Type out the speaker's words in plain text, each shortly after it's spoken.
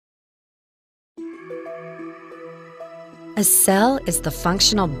A cell is the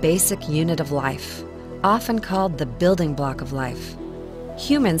functional basic unit of life, often called the building block of life.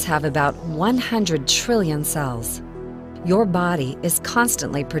 Humans have about 100 trillion cells. Your body is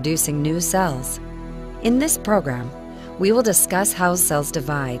constantly producing new cells. In this program, we will discuss how cells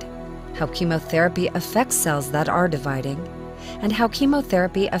divide, how chemotherapy affects cells that are dividing, and how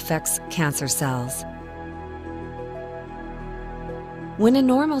chemotherapy affects cancer cells. When a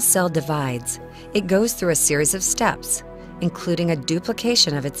normal cell divides, it goes through a series of steps, including a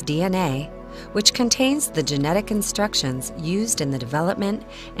duplication of its DNA, which contains the genetic instructions used in the development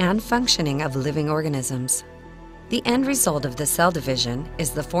and functioning of living organisms. The end result of the cell division is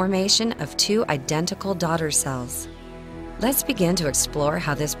the formation of two identical daughter cells. Let's begin to explore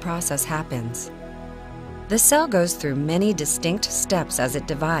how this process happens. The cell goes through many distinct steps as it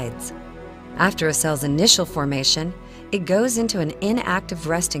divides. After a cell's initial formation, it goes into an inactive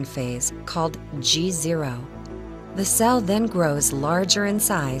resting phase called G0. The cell then grows larger in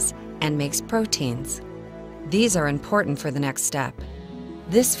size and makes proteins. These are important for the next step.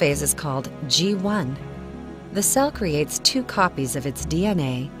 This phase is called G1. The cell creates two copies of its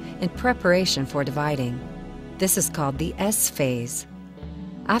DNA in preparation for dividing. This is called the S phase.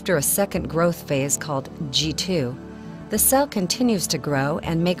 After a second growth phase called G2, the cell continues to grow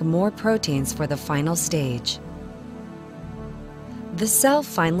and make more proteins for the final stage. The cell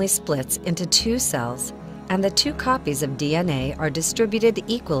finally splits into two cells, and the two copies of DNA are distributed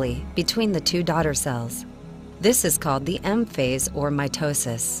equally between the two daughter cells. This is called the M phase or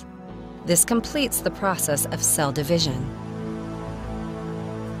mitosis. This completes the process of cell division.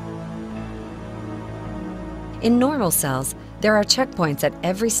 In normal cells, there are checkpoints at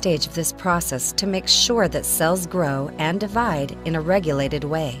every stage of this process to make sure that cells grow and divide in a regulated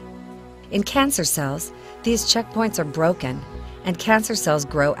way. In cancer cells, these checkpoints are broken, and cancer cells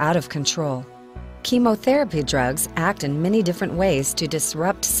grow out of control. Chemotherapy drugs act in many different ways to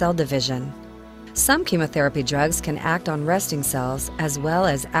disrupt cell division. Some chemotherapy drugs can act on resting cells as well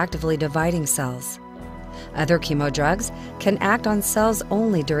as actively dividing cells. Other chemo drugs can act on cells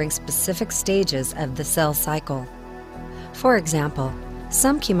only during specific stages of the cell cycle. For example,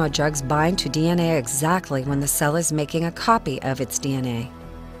 some chemo drugs bind to DNA exactly when the cell is making a copy of its DNA.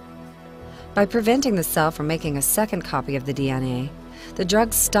 By preventing the cell from making a second copy of the DNA, the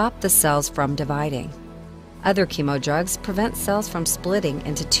drugs stop the cells from dividing. Other chemo drugs prevent cells from splitting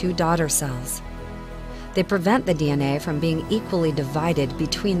into two daughter cells. They prevent the DNA from being equally divided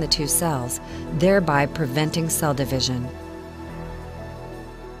between the two cells, thereby preventing cell division.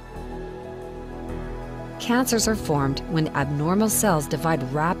 Cancers are formed when abnormal cells divide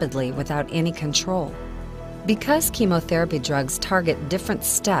rapidly without any control. Because chemotherapy drugs target different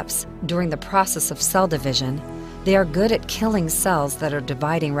steps during the process of cell division, they are good at killing cells that are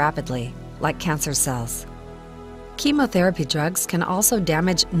dividing rapidly, like cancer cells. Chemotherapy drugs can also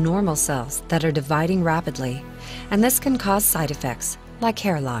damage normal cells that are dividing rapidly, and this can cause side effects like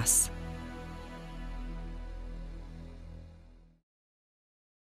hair loss.